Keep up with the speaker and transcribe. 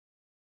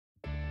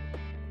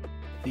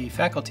The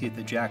faculty at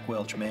the Jack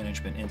Welch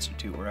Management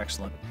Institute were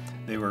excellent.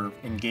 They were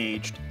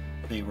engaged,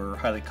 they were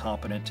highly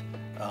competent,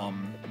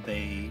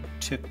 they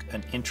took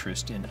an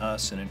interest in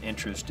us and an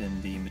interest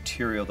in the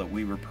material that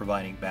we were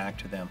providing back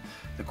to them.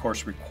 The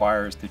course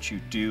requires that you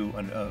do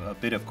a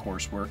bit of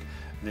coursework.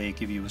 They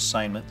give you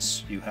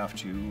assignments. You have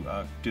to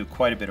do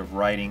quite a bit of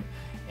writing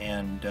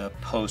and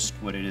post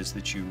what it is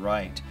that you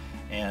write.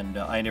 And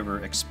I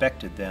never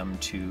expected them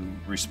to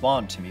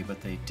respond to me,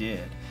 but they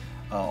did.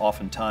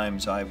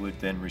 Oftentimes I would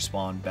then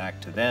respond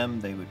back to them,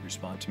 they would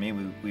respond to me,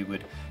 we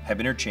would have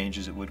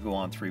interchanges that would go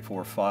on 3,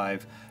 4,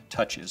 5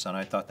 touches, and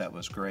I thought that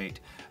was great.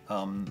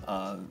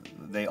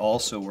 They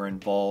also were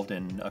involved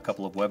in a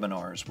couple of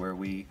webinars where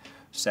we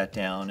sat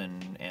down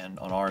and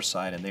on our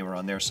side and they were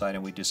on their side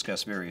and we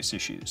discussed various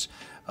issues.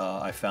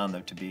 I found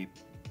them to be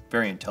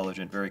very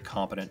intelligent, very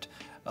competent,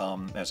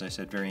 as I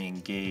said, very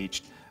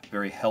engaged,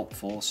 very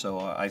helpful, so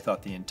I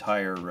thought the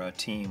entire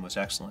team was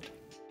excellent.